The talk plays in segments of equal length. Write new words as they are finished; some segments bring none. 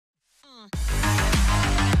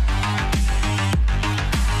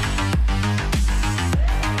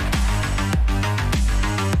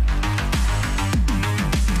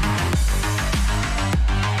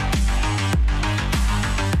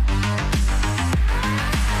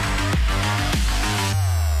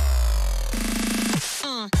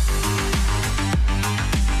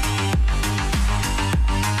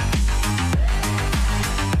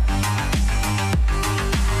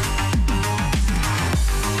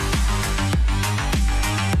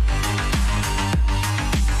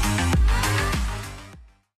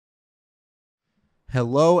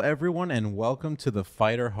Hello, everyone, and welcome to the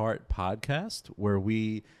FighterHeart Podcast, where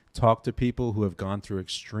we talk to people who have gone through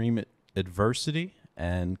extreme adversity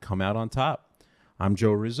and come out on top. I'm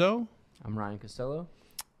Joe Rizzo. I'm Ryan Costello.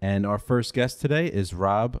 And our first guest today is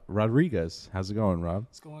Rob Rodriguez. How's it going, Rob?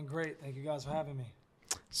 It's going great. Thank you guys for having me.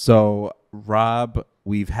 So, Rob,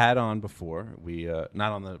 we've had on before. We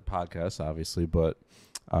not on the podcast, obviously, but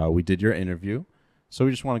we did your interview. So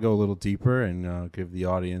we just want to go a little deeper and give the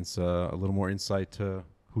audience a little more insight to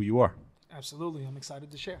who you are. Absolutely. I'm excited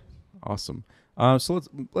to share. Awesome. So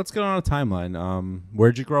let's get on a timeline.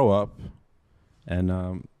 Where'd you grow up?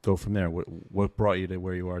 And go from there. What brought you to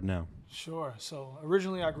where you are now? Sure. So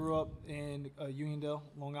originally I grew up in Uniondale,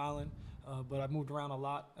 Long Island, but I moved around a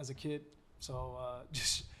lot as a kid. So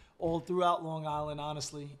just all throughout Long Island,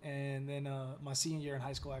 honestly. And then my senior year in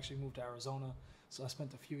high school, I actually moved to Arizona. So I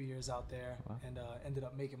spent a few years out there and ended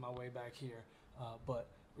up making my way back here. But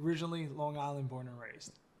originally Long Island, born and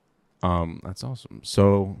raised. That's awesome.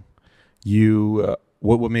 So you,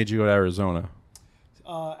 what made you go to Arizona?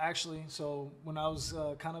 Actually, so when I was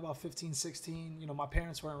kind of about 15, 16, my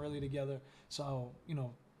parents weren't really together. So,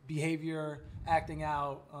 behavior, acting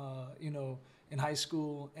out, in high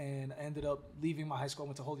school. And I ended up leaving my high school. I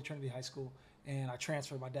went to Holy Trinity High School and I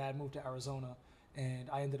transferred. My dad moved to Arizona. And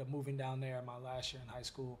I ended up moving down there my last year in high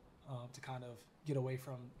school to kind of get away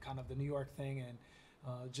from kind of the New York thing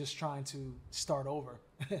and just trying to start over.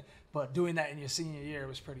 But doing that in your senior year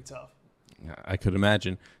was pretty tough. I could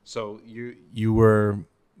imagine. So you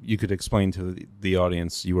could explain to the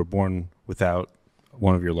audience, you were born without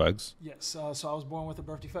one of your legs. Yes. So I was born with a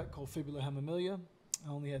birth defect called fibular hemimelia.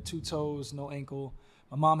 I only had 2 toes, no ankle.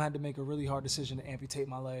 My mom had to make a really hard decision to amputate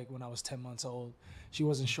my leg when I was 10 months old. She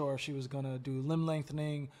wasn't sure if she was going to do limb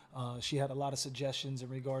lengthening. She had a lot of suggestions in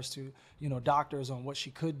regards to, doctors on what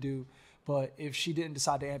she could do. But if she didn't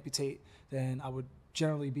decide to amputate, then I would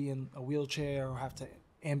generally be in a wheelchair or have to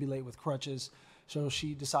ambulate with crutches. So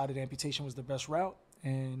she decided amputation was the best route,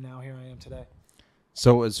 and now here I am today.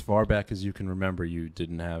 So as far back as you can remember, you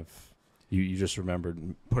didn't have, you just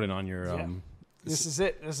remembered putting on your... Yeah. This is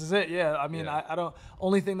it. Yeah. I mean, yeah. I don't,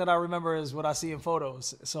 only thing that I remember is what I see in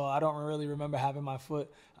photos. So I don't really remember having my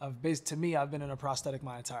foot. To me, I've been in a prosthetic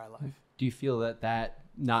my entire life. Do you feel that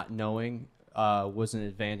not knowing was an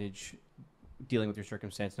advantage dealing with your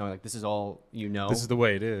circumstance, knowing like this is all you know? This is the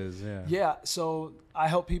way it is, yeah. Yeah. So I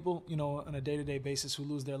help people, on a day-to-day basis who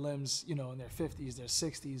lose their limbs, in their 50s, their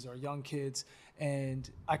 60s, or young kids. And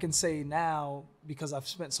I can say now, because I've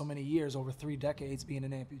spent so many years, over 3 decades being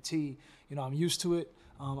an amputee, I'm used to it.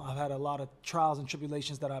 I've had a lot of trials and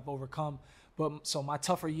tribulations that I've overcome. So my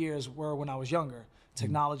tougher years were when I was younger.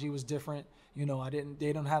 Technology was different.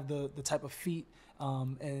 They don't have the type of feet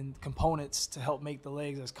and components to help make the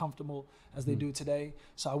legs as comfortable as they do today.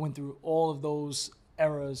 So I went through all of those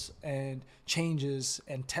eras and changes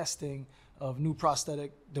and testing of new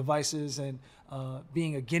prosthetic devices and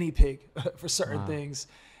being a guinea pig for certain things.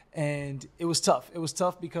 And it was tough. It was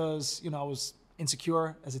tough because, I was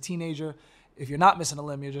insecure as a teenager. If you're not missing a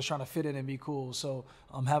limb, you're just trying to fit in and be cool. So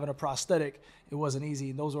having a prosthetic, it wasn't easy.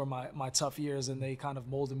 And those were my tough years, and they kind of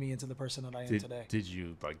molded me into the person that I am today. Did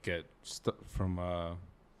you get from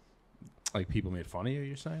people made fun of you,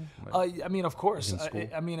 you're saying? I mean, of course.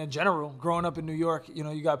 In general, growing up in New York,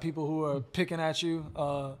 you got people who are picking at you,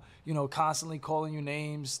 constantly calling you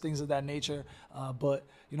names, things of that nature. But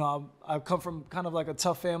I've come from kind of like a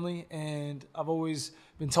tough family, and I've always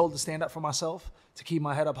been told to stand up for myself, to keep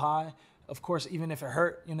my head up high. Of course, even if it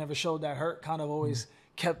hurt, you never showed that hurt, kind of always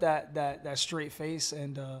kept that straight face.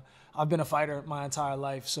 And I've been a fighter my entire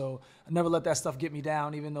life, so I never let that stuff get me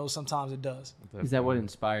down, even though sometimes it does. Is that what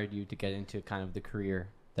inspired you to get into kind of the career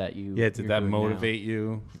that you? Yeah, did that motivate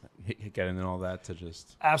you, getting in all that to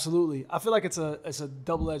just? Absolutely. I feel like it's a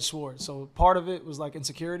double-edged sword. So part of it was like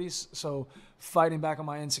insecurities, so fighting back on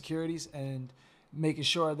my insecurities and making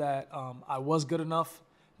sure that I was good enough,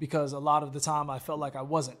 because a lot of the time I felt like I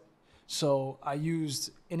wasn't. So I used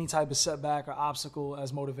any type of setback or obstacle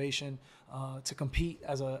as motivation to compete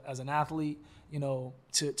as an athlete,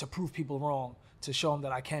 to prove people wrong, to show them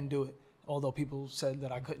that I can do it, although people said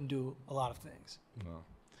that I couldn't do a lot of things. Wow.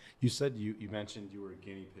 You said you mentioned you were a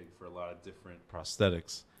guinea pig for a lot of different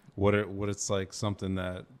prosthetics. What it's like something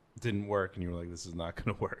that didn't work and you were like, this is not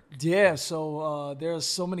going to work? Yeah, so there's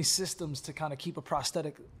so many systems to kind of keep a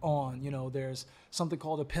prosthetic on. There's something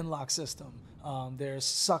called a pin lock system. There's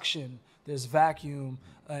suction. There's vacuum.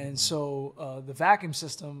 And so the vacuum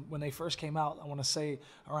system, when they first came out, I want to say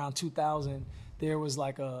around 2000, there was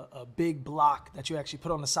like a big block that you actually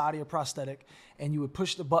put on the side of your prosthetic, and you would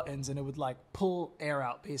push the buttons and it would like pull air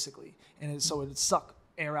out basically. And so it would suck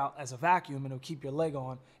air out as a vacuum, and it'll keep your leg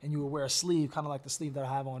on, and you would wear a sleeve, kind of like the sleeve that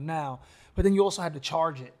I have on now. But then you also had to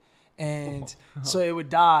charge it. And so it would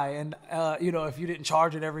die. And, if you didn't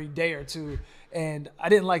charge it every day or two. And I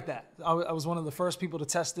didn't like that. I was one of the first people to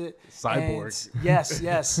test it. Cyborg. And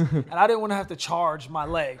yes. And I didn't want to have to charge my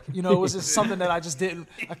leg. It was just something that I just didn't.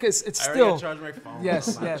 Because it's I still. already got to charge my phone.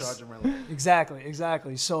 Yes. Charging my leg.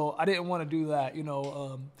 Exactly. So I didn't want to do that.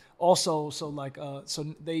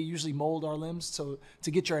 So they usually mold our limbs. So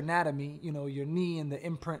to get your anatomy, your knee and the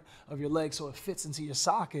imprint of your leg, so it fits into your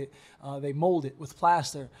socket, they mold it with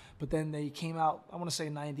plaster. But then they came out, I want to say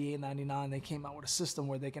 98, 99, they came out with a system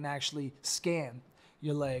where they can actually scan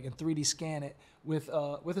your leg and 3D scan it with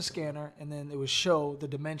a scanner, and then it would show the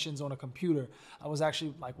dimensions on a computer. I was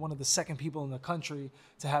actually like one of the second people in the country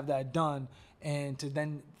to have that done, and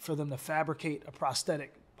for them to fabricate a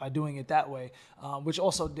prosthetic by doing it that way, which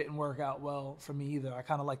also didn't work out well for me either. I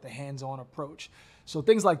kind of like the hands-on approach. So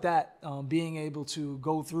things like that, being able to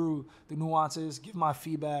go through the nuances, give my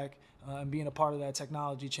feedback, and being a part of that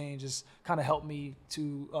technology change has kind of helped me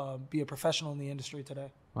to be a professional in the industry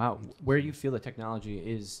today. Wow. Where do you feel the technology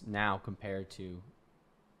is now compared to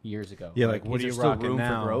years ago? Yeah, like what is are you there still rocking room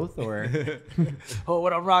now? for growth, or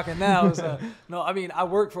What I'm rocking now is, I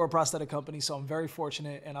work for a prosthetic company, so I'm very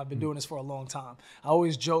fortunate, and I've been doing this for a long time. I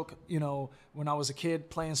always joke, when I was a kid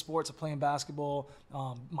playing sports or playing basketball,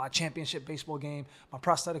 my championship baseball game, my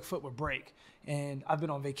prosthetic foot would break. And I've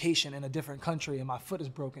been on vacation in a different country, and my foot is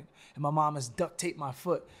broken, and my mom has duct taped my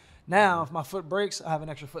foot. Now, if my foot breaks, I have an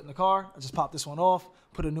extra foot in the car. I just pop this one off,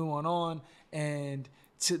 put a new one on, and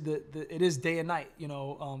it is day and night.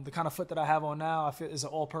 The kind of foot that I have on now, I feel is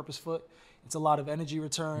an all-purpose foot. It's a lot of energy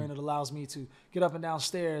return. It allows me to get up and down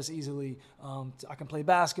stairs easily. I can play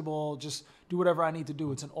basketball, just do whatever I need to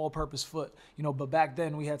do. It's an all-purpose foot. But back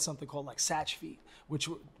then we had something called like satch feet, which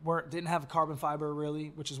didn't have carbon fiber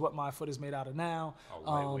really, which is what my foot is made out of now.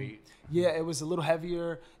 Lightweight. Yeah, it was a little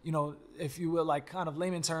heavier. If you will, like kind of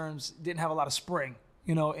layman terms, didn't have a lot of spring.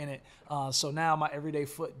 In it. So now my everyday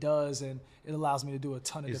foot does, and it allows me to do a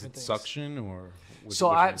ton of different things. Is it suction or?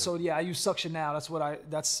 I use suction now. That's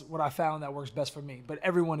what I found that works best for me. But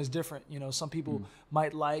everyone is different. Some people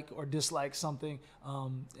might like or dislike something,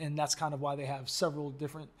 and that's kind of why they have several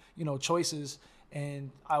different choices.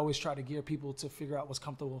 And I always try to gear people to figure out what's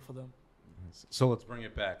comfortable for them. So let's bring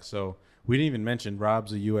it back. So we didn't even mention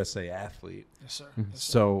Rob's a USA athlete. Yes, sir.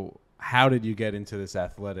 So how did you get into this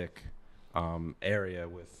athletic area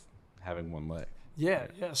with having one leg? Yeah.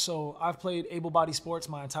 So I've played able-bodied sports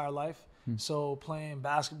my entire life. So playing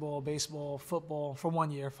basketball, baseball, football, for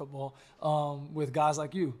 1 year, football, with guys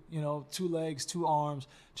like you, 2 legs, 2 arms,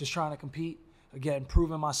 just trying to compete. Again,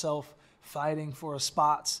 proving myself, fighting for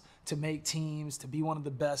spots, to make teams, to be one of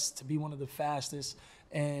the best, to be one of the fastest.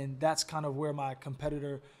 And that's kind of where my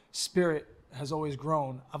competitor spirit has always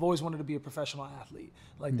grown. I've always wanted to be a professional athlete.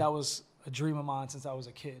 Like that was a dream of mine since I was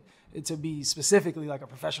a kid. To be specifically like a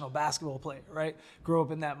professional basketball player, right? Grew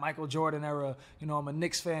up in that Michael Jordan era. I'm a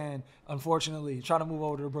Knicks fan, unfortunately. Trying to move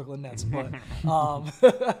over to the Brooklyn Nets, but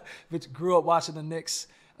but grew up watching the Knicks,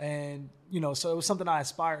 and so it was something I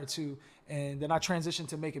aspired to. And then I transitioned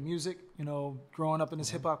to making music. Growing up in this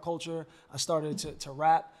hip hop culture, I started to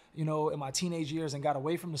rap. In my teenage years, and got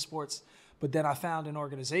away from the sports. But then I found an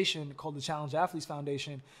organization called the Challenge Athletes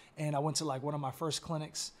Foundation, and I went to like one of my first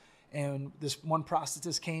clinics. And this one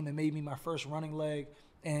prosthetist came and made me my first running leg.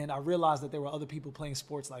 And I realized that there were other people playing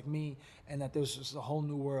sports like me, and that there was just a whole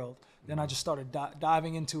new world. Then I just started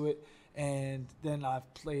diving into it. And then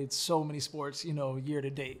I've played so many sports, year to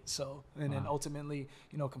date. So, and then ultimately,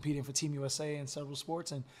 competing for Team USA in several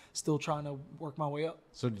sports and still trying to work my way up.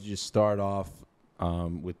 So did you start off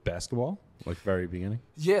with basketball, like very beginning?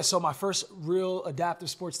 Yeah, so my first real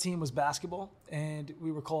adaptive sports team was basketball, and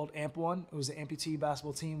we were called AMP1. It was an amputee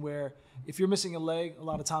basketball team where if you're missing a leg, a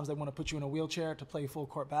lot of times they want to put you in a wheelchair to play full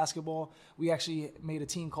court basketball. We actually made a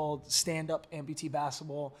team called stand-up amputee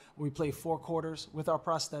basketball where we played 4 quarters with our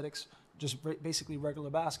prosthetics, just basically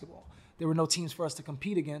regular basketball. There were no teams for us to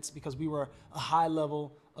compete against because we were a high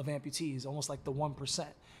level of amputees, almost like the 1%,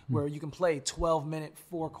 where you can play 12-minute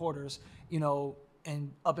 4 quarters,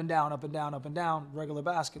 and up and down, regular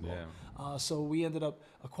basketball. Yeah. So we ended up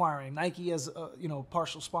acquiring Nike as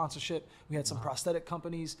partial sponsorship. We had some prosthetic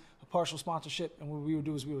companies, a partial sponsorship, and what we would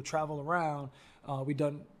do is we would travel around. We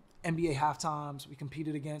done NBA halftimes. We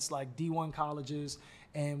competed against like D1 colleges,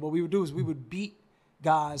 and what we would do is we would beat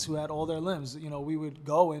guys who had all their limbs. You know, we would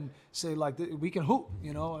go and say, like, we can hoop.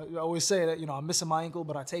 You know, I always say that, you know, I'm missing my ankle,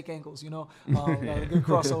 but I take ankles, you know. A good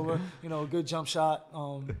crossover, you know, a good jump shot.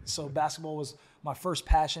 So basketball was my first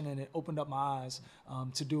passion, and it opened up my eyes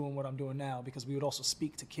to doing what I'm doing now, because we would also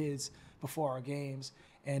speak to kids before our games,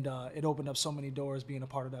 and it opened up so many doors being a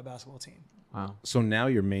part of that basketball team. Wow. So now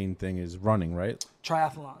your main thing is running, right?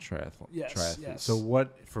 Triathlon. Yes. Yes, yes. So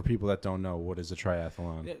what, for people that don't know, what is a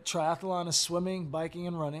triathlon? Yeah, triathlon is swimming, biking,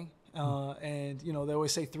 and running. And, you know, they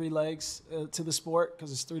always say 3 legs to the sport,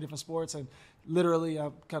 because it's 3 different sports. And literally,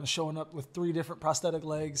 I'm kind of showing up with 3 different prosthetic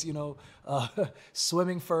legs, you know,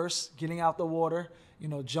 swimming first, getting out the water, you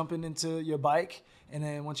know, jumping into your bike. And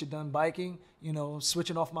then once you're done biking, you know,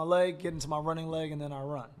 switching off my leg, getting to my running leg, and then I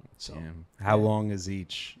run. So, how long is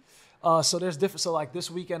each? So there's different. So like this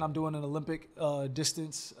weekend, I'm doing an Olympic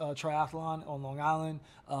distance triathlon on Long Island.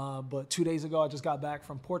 But 2 days ago, I just got back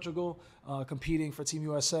from Portugal, competing for Team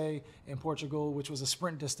USA in Portugal, which was a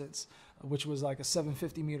sprint distance, which was like a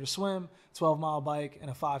 750-meter swim, 12-mile bike, and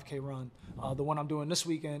a 5K run. The one I'm doing this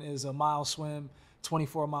weekend is a mile swim,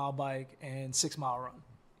 24-mile bike, and 6-mile run.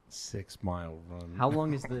 6-mile run. How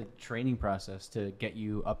long is the training process to get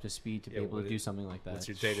you up to speed to be able to do something like that? What's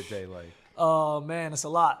your day-to-day like? Man, it's a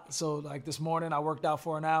lot. So like this morning I worked out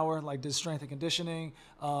for an hour, like did strength and conditioning,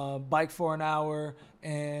 bike for an hour,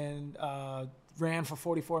 and ran for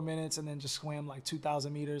 44 minutes, and then just swam like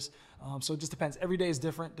 2,000 meters. So it just depends. Every day is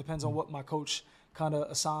different. Depends on what my coach kind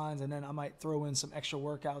of assigns, and then I might throw in some extra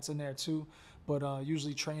workouts in there too. But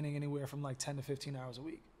usually training anywhere from like 10 to 15 hours a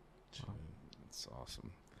week. That's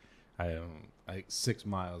awesome. 6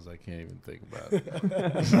 miles, I can't even think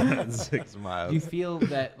about. 6 miles. Do you feel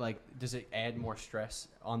that, like, does it add more stress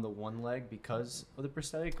on the one leg because of the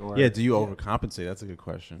prosthetic? Or? Yeah, do you overcompensate? That's a good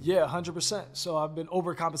question. Yeah, 100%. So I've been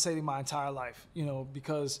overcompensating my entire life, you know,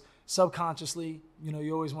 because subconsciously, you know,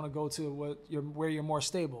 you always want to go to where you're more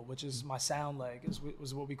stable, which is my sound leg,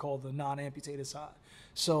 is what we call the non-amputated side.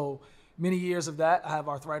 So many years of that, I have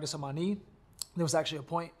arthritis on my knee. There was actually a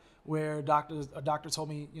point where a doctor told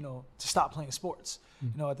me, you know, to stop playing sports.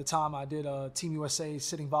 You know, at the time I did Team USA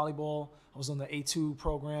sitting volleyball. I was on the A2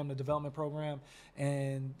 program, the development program,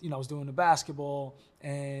 and, you know, I was doing the basketball,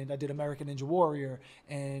 and I did American Ninja Warrior,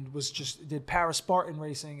 and did Para-Spartan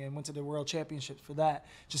racing, and went to the World Championships for that.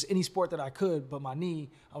 Just any sport that I could, but my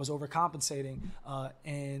knee, I was overcompensating,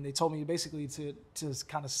 and they told me basically to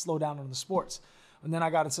kind of slow down on the sports. And then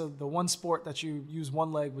I got into the one sport that you use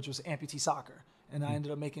one leg, which was amputee soccer. And I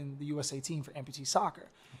ended up making the USA team for amputee soccer.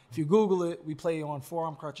 If you Google it, we play on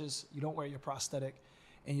forearm crutches. You don't wear your prosthetic,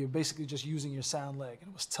 and you're basically just using your sound leg. And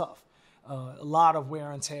it was tough. A lot of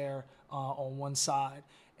wear and tear on one side.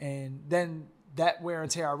 And then that wear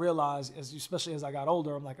and tear, I realized, especially as I got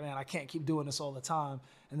older, I'm like, man, I can't keep doing this all the time.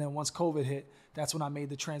 And then once COVID hit, that's when I made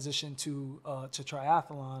the transition to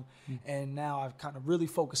triathlon. And now I've kind of really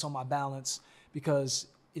focused on my balance, because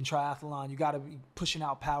in triathlon, you got to be pushing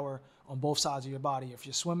out power on both sides of your body. If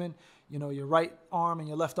you're swimming, you know, your right arm and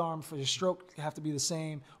your left arm for your stroke have to be the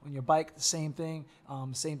same. On your bike, the same thing.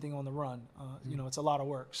 Same thing on the run. You know, it's a lot of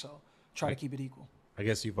work, so try to keep it equal. I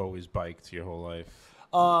guess you've always biked your whole life.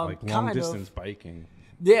 Like long distance biking.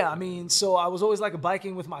 Yeah, I mean, so I was always like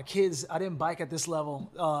biking with my kids. I didn't bike at this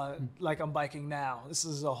level like I'm biking now. This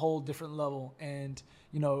is a whole different level. And,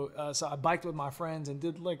 you know, so I biked with my friends and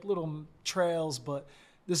did like little trails, but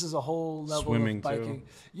this is a whole level Swimming of biking. too.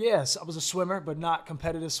 Yes, I was a swimmer, but not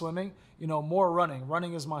competitive swimming. You know, more running.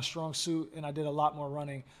 Running is my strong suit, and I did a lot more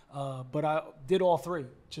running. But I did all 3,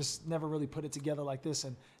 just never really put it together like this,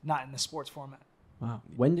 and not in the sports format. Wow.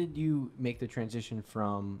 When did you make the transition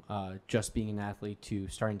from just being an athlete to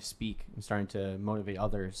starting to speak and starting to motivate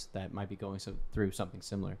others that might be going through something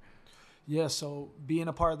similar? Yeah, so being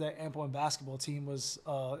a part of that Ample and basketball team was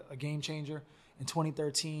a game changer. In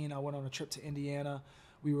 2013, I went on a trip to Indiana.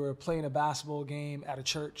 We were playing a basketball game at a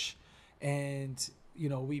church, and, you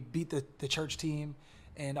know, we beat the church team,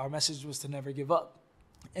 and our message was to never give up.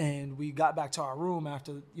 And we got back to our room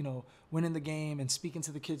after, you know, winning the game and speaking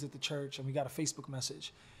to the kids at the church, and we got a Facebook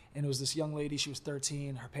message. And it was this young lady, she was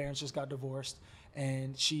 13, her parents just got divorced,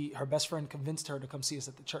 and her best friend convinced her to come see us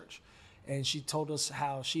at the church. And she told us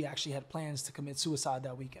how she actually had plans to commit suicide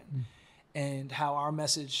that weekend. And how our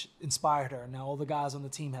message inspired her. Now all the guys on the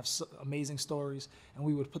team have amazing stories, and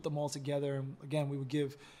we would put them all together. And again, we would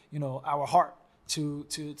give, you know, our heart to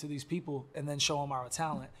these people, and then show them our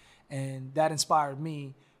talent. And that inspired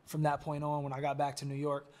me from that point on, when I got back to New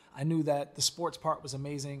York, I knew that the sports part was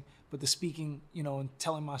amazing, but the speaking, and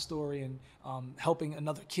telling my story and helping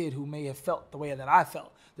another kid who may have felt the way that I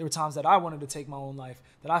felt. There were times that I wanted to take my own life,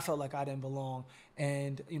 that I felt like I didn't belong.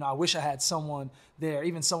 And, I wish I had someone there,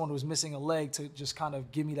 even someone who was missing a leg, to just kind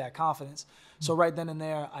of give me that confidence. So right then and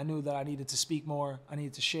there, I knew that I needed to speak more, I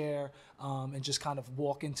needed to share, and just kind of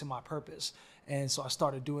walk into my purpose. And so I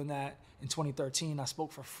started doing that in 2013. I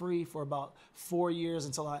spoke for free for about 4 years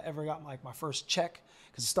until I ever got my first check,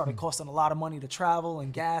 because it started costing a lot of money to travel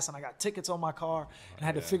and gas, and I got tickets on my car, and I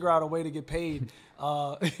had to figure out a way to get paid,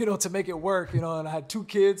 to make it work, and I had 2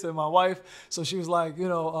 kids and my wife, so she was like,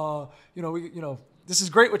 this is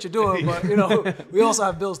great what you're doing, but we also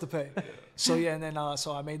have bills to pay. So yeah, and then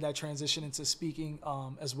so I made that transition into speaking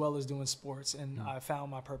as well as doing sports, and I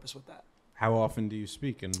found my purpose with that. How often do you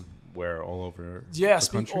speak, and where all over? Yeah, I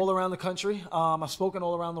speak all around the country. I've spoken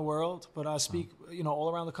all around the world, but I speak, all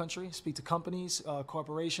around the country. Speak to companies,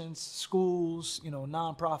 corporations, schools,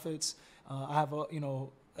 nonprofits. I have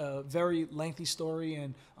a very lengthy story,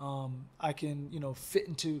 and I can, fit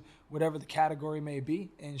into whatever the category may be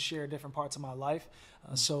and share different parts of my life.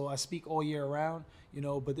 So I speak all year round,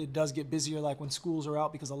 but it does get busier like when schools are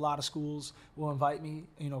out, because a lot of schools will invite me,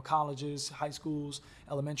 colleges, high schools,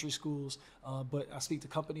 elementary schools, but I speak to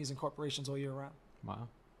companies and corporations all year round. Wow.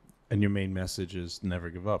 And your main message is never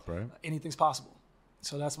give up, right? Anything's possible.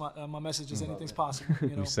 So that's my message is anything's possible.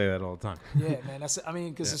 You say that all the time. Yeah, man.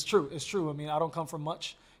 Because it's true. It's true. I don't come from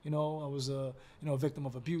much. I was a victim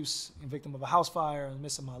of abuse, a victim of a house fire, and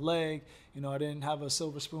missing my leg. I didn't have a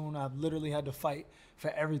silver spoon. I've literally had to fight for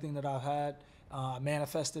everything that I've had. I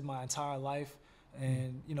manifested my entire life,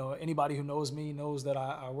 and anybody who knows me knows that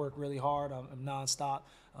I work really hard. I'm nonstop.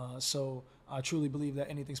 So I truly believe that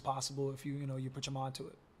anything's possible if you put your mind to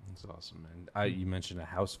it. That's awesome, man. You mentioned a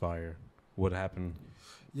house fire. What happened?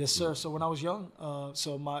 Yes, sir. So when I was young,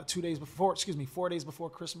 4 days before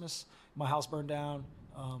Christmas, my house burned down.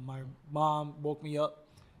 My mom woke me up.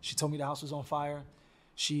 She told me the house was on fire.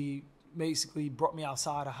 She basically brought me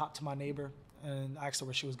outside. I hopped to my neighbor and asked her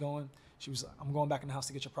where she was going. She was like, I'm going back in the house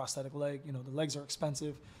to get your prosthetic leg. The legs are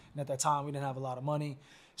expensive. And at that time, we didn't have a lot of money.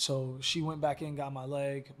 So she went back in, got my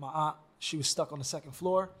leg. My aunt, she was stuck on the second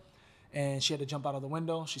floor, and she had to jump out of the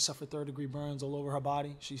window. She suffered 3rd-degree burns all over her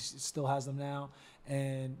body. She still has them now.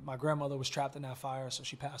 And my grandmother was trapped in that fire, so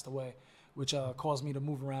she passed away, which caused me to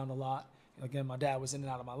move around a lot. Again, my dad was in and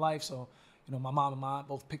out of my life, so my mom and my aunt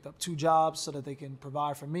both picked up 2 jobs so that they can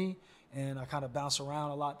provide for me, and I kind of bounced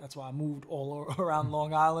around a lot. That's why I moved all around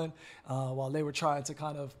Long Island while they were trying to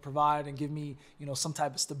kind of provide and give me, some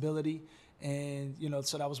type of stability, and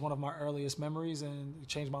so that was one of my earliest memories, and it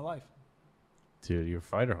changed my life. Dude, you're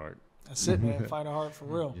FighterHeart. That's it, man. FighterHeart for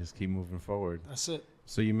real. Just keep moving forward. That's it.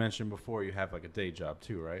 So you mentioned before you have like a day job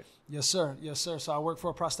too, right? Yes, sir. Yes, sir. So I work for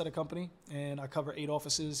a prosthetic company, and I cover 8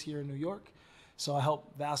 offices here in New York. So I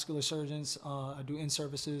help vascular surgeons. I do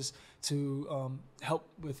in-services to help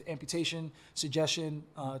with amputation, suggestion,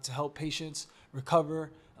 to help patients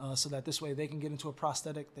recover so that this way they can get into a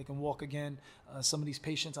prosthetic, they can walk again. Some of these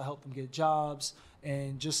patients, I help them get jobs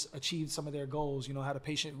and just achieve some of their goals. I had a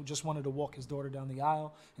patient who just wanted to walk his daughter down the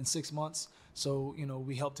aisle in 6 months. So,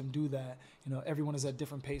 we helped him do that. Everyone is at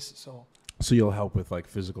different paces. So you'll help with like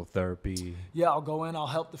physical therapy? Yeah, I'll go in. I'll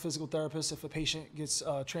help the physical therapist if a patient gets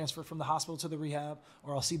transferred from the hospital to the rehab,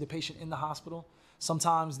 or I'll see the patient in the hospital.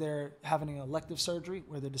 Sometimes they're having an elective surgery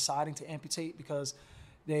where they're deciding to amputate because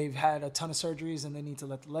they've had a ton of surgeries and they need to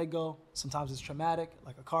let the leg go. Sometimes it's traumatic,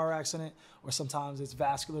 like a car accident, or sometimes it's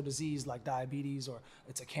vascular disease like diabetes, or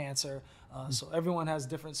it's a cancer. So everyone has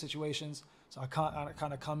different situations. So I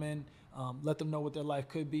kind of come in, let them know what their life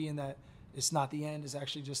could be, and that it's not the end. It's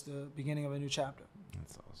actually just the beginning of a new chapter.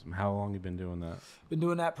 That's awesome. How long have you been doing that? Been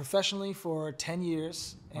doing that professionally for 10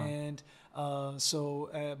 years. Wow. And so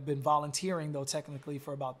I've been volunteering, though, technically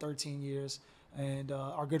for about 13 years. And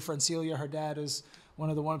our good friend Celia, her dad is one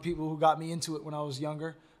of the people who got me into it when I was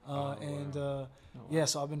younger. Wow. Yeah,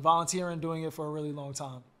 so I've been volunteering, doing it for a really long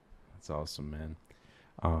time. That's awesome, man.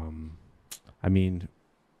 I mean,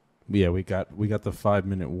 yeah, we got the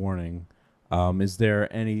 5-minute warning. Is there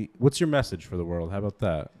what's your message for the world? How about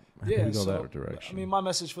that? Yeah, can we go that direction? I mean, my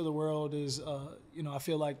message for the world is, I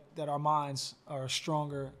feel like that our minds are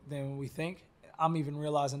stronger than we think. I'm even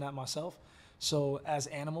realizing that myself. So as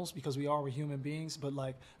animals, because we're human beings, but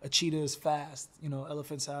like a cheetah is fast,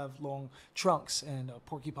 elephants have long trunks, and a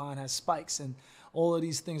porcupine has spikes, and all of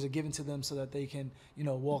these things are given to them so that they can,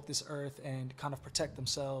 walk this earth and kind of protect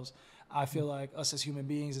themselves. I feel like us as human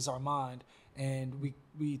beings is our mind, and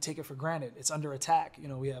we take it for granted. It's under attack. You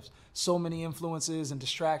know, we have so many influences and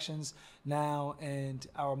distractions now, and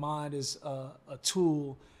our mind is a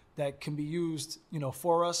tool that can be used, you know,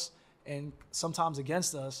 for us and sometimes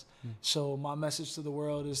against us. So my message to the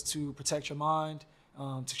world is to protect your mind,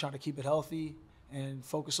 to try to keep it healthy and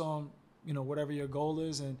focus on, you know, whatever your goal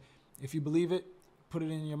is. And if you believe it, put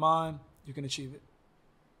it in your mind, you can achieve it.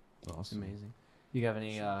 Awesome. Amazing. You have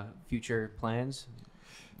any future plans?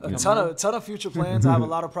 A ton of future plans. I have a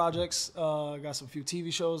lot of projects. I got some few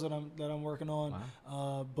TV shows that I'm working on.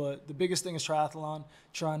 Wow. But the biggest thing is triathlon.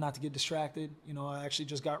 Trying not to get distracted. You know, I actually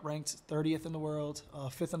just got ranked 30th in the world,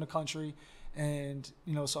 5th in the country, and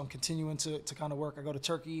you know, so I'm continuing to kind of work. I go to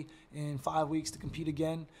Turkey in 5 weeks to compete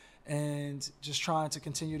again, and just trying to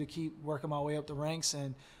continue to keep working my way up the ranks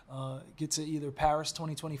and get to either Paris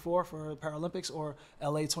 2024 for Paralympics or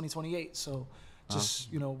LA 2028. So.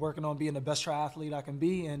 Just, you know, working on being the best triathlete I can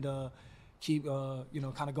be and keep, you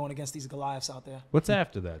know, kind of going against these Goliaths out there. What's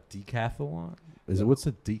after that? Decathlon? What's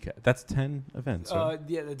a decathlon? That's 10 events, right?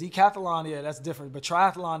 Yeah, the decathlon, yeah, that's different. But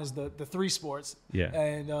triathlon is the three sports. Yeah.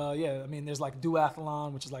 And, yeah, I mean, there's like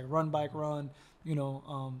duathlon, which is like run, bike, run, you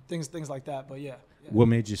know, things like that. But, yeah. What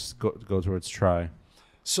made you go towards tri?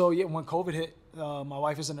 So, yeah, when COVID hit, my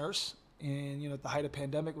wife is a nurse. And, you know, at the height of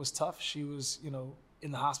pandemic, it was tough. She was, you know,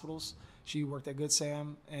 in the hospitals. She worked at Good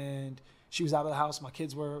Sam, and she was out of the house. I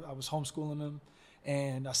was homeschooling them,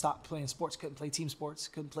 and I stopped playing sports, couldn't play team sports,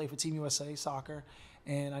 couldn't play for Team USA soccer,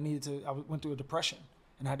 and I went through a depression,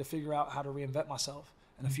 and I had to figure out how to reinvent myself.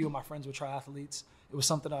 And a few of my friends were triathletes. It was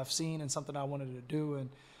something I've seen and something I wanted to do, and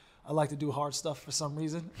I like to do hard stuff for some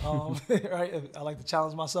reason, right? I like to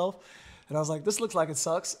challenge myself. And I was like, this looks like it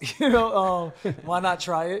sucks, you know, why not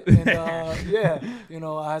try it? And yeah, you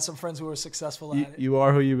know, I had some friends who were successful at it. You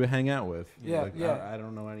are who you hang out with. Yeah, like, yeah. I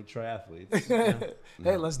don't know any triathletes.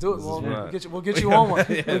 Hey, let's do it. We'll get you on one.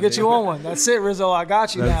 We'll get you on one. That's it, Rizzo. I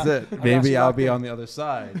got you now. That's it. Maybe I'll be on the other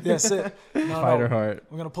side. That's it. FighterHeart.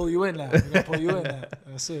 We're going to pull you in now.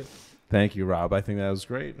 That's it. Thank you, Rob. I think that was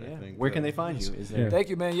great. Yeah. I think, where can they find you? Is there? Thank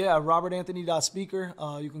you, man. Yeah, robertanthony.speaker.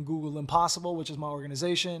 You can Google Impossible, which is my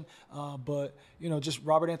organization. But, you know, just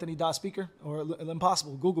robertanthony.speaker or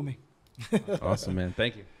Impossible. Google me. Awesome, man.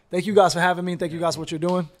 Thank you. Thank you guys for having me. Thank you guys for what you're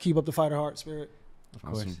doing. Keep up the fighter heart spirit. Of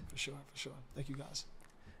course. For sure. Thank you guys.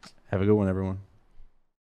 Have a good one, everyone.